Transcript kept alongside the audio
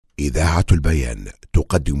إذاعة البيان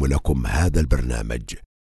تقدم لكم هذا البرنامج.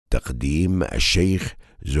 تقديم الشيخ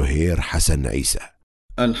زهير حسن عيسى.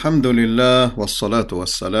 الحمد لله والصلاة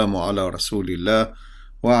والسلام على رسول الله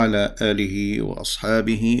وعلى آله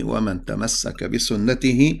وأصحابه ومن تمسك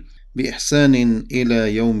بسنته بإحسان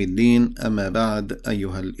إلى يوم الدين. أما بعد،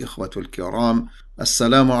 أيها الإخوة الكرام،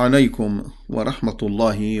 السلام عليكم ورحمة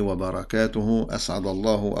الله وبركاته. أسعد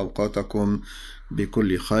الله أوقاتكم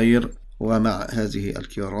بكل خير. ومع هذه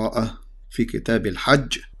القراءة في كتاب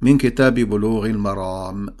الحج من كتاب بلوغ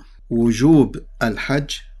المرام، وجوب الحج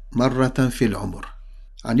مرة في العمر.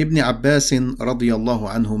 عن ابن عباس رضي الله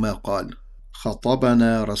عنهما قال: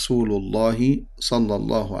 خطبنا رسول الله صلى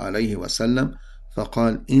الله عليه وسلم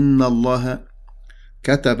فقال: إن الله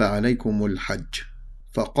كتب عليكم الحج.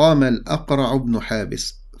 فقام الأقرع بن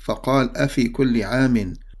حابس فقال: أفي كل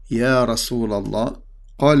عام يا رسول الله؟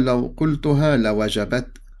 قال: لو قلتها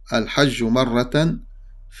لوجبت الحج مرة،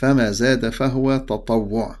 فما زاد فهو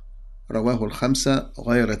تطوع. رواه الخمسة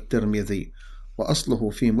غير الترمذي، وأصله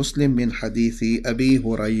في مسلم من حديث أبي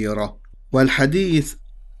هريرة. والحديث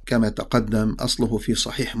كما تقدم أصله في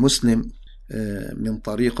صحيح مسلم من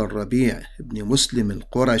طريق الربيع بن مسلم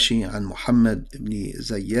القرشي عن محمد بن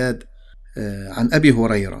زياد عن أبي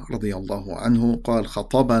هريرة رضي الله عنه قال: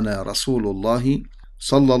 خطبنا رسول الله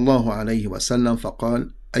صلى الله عليه وسلم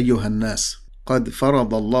فقال: أيها الناس، قد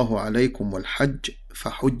فرض الله عليكم الحج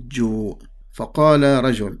فحجوا. فقال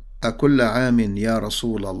رجل: أكل عام يا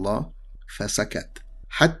رسول الله؟ فسكت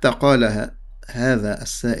حتى قالها هذا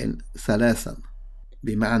السائل ثلاثا،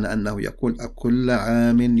 بمعنى أنه يقول: أكل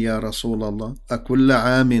عام يا رسول الله، أكل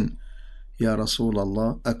عام يا رسول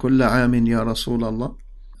الله، أكل عام يا رسول الله.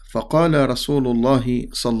 فقال رسول الله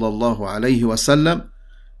صلى الله عليه وسلم: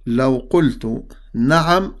 لو قلت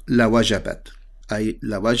نعم لوجبت، أي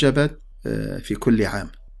لوجبت في كل عام،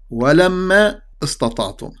 ولما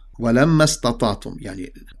استطعتم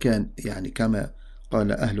يعني كان كما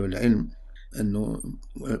قال أهل العلم أنه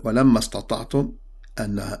ولما استطعتم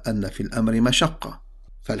أن في الأمر مشقة.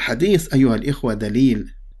 فالحديث أيها الإخوة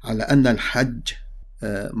دليل على أن الحج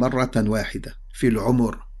مرة واحدة في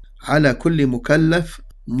العمر على كل مكلف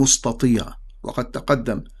مستطيع، وقد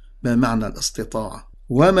تقدم ما معنى الاستطاعة،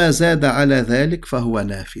 وما زاد على ذلك فهو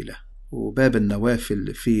نافلة. وباب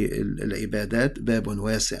النوافل في العبادات باب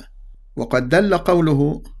واسع. وقد دل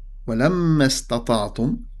قوله ولما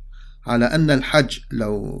استطعتم على أن الحج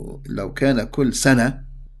لو كان كل سنة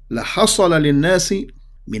لحصل للناس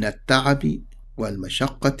من التعب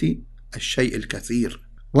والمشقة الشيء الكثير.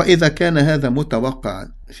 وإذا كان هذا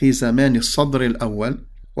متوقعا في زمان الصدر الأول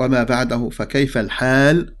وما بعده، فكيف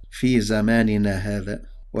الحال في زماننا هذا؟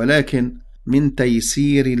 ولكن من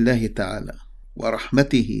تيسير الله تعالى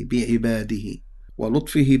ورحمته بعباده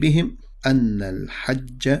ولطفه بهم أن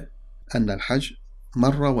الحج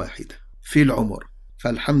مرة واحدة في العمر،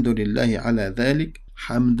 فالحمد لله على ذلك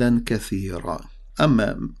حمدا كثيرا.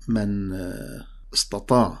 أما من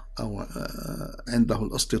استطاع أو عنده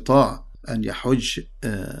الاستطاعة أن يحج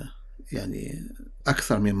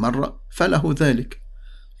أكثر من مرة فله ذلك.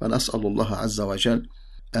 فنسأل الله عز وجل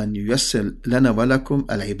أن ييسر لنا ولكم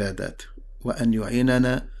العبادات، وأن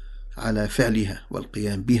يعيننا على فعلها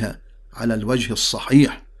والقيام بها على الوجه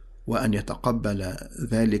الصحيح، وأن يتقبل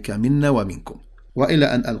ذلك منا ومنكم. وإلى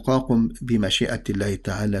أن ألقاكم بمشيئة الله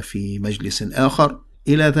تعالى في مجلس آخر.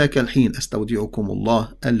 إلى ذاك الحين أستودعكم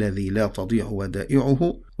الله الذي لا تضيع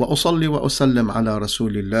ودائعه، وأصلي وأسلم على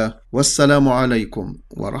رسول الله، والسلام عليكم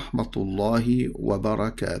ورحمة الله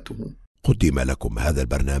وبركاته. قدم لكم هذا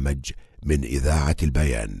البرنامج من إذاعة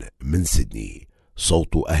البيان من سيدني،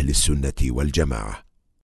 صوت أهل السنة والجماعة.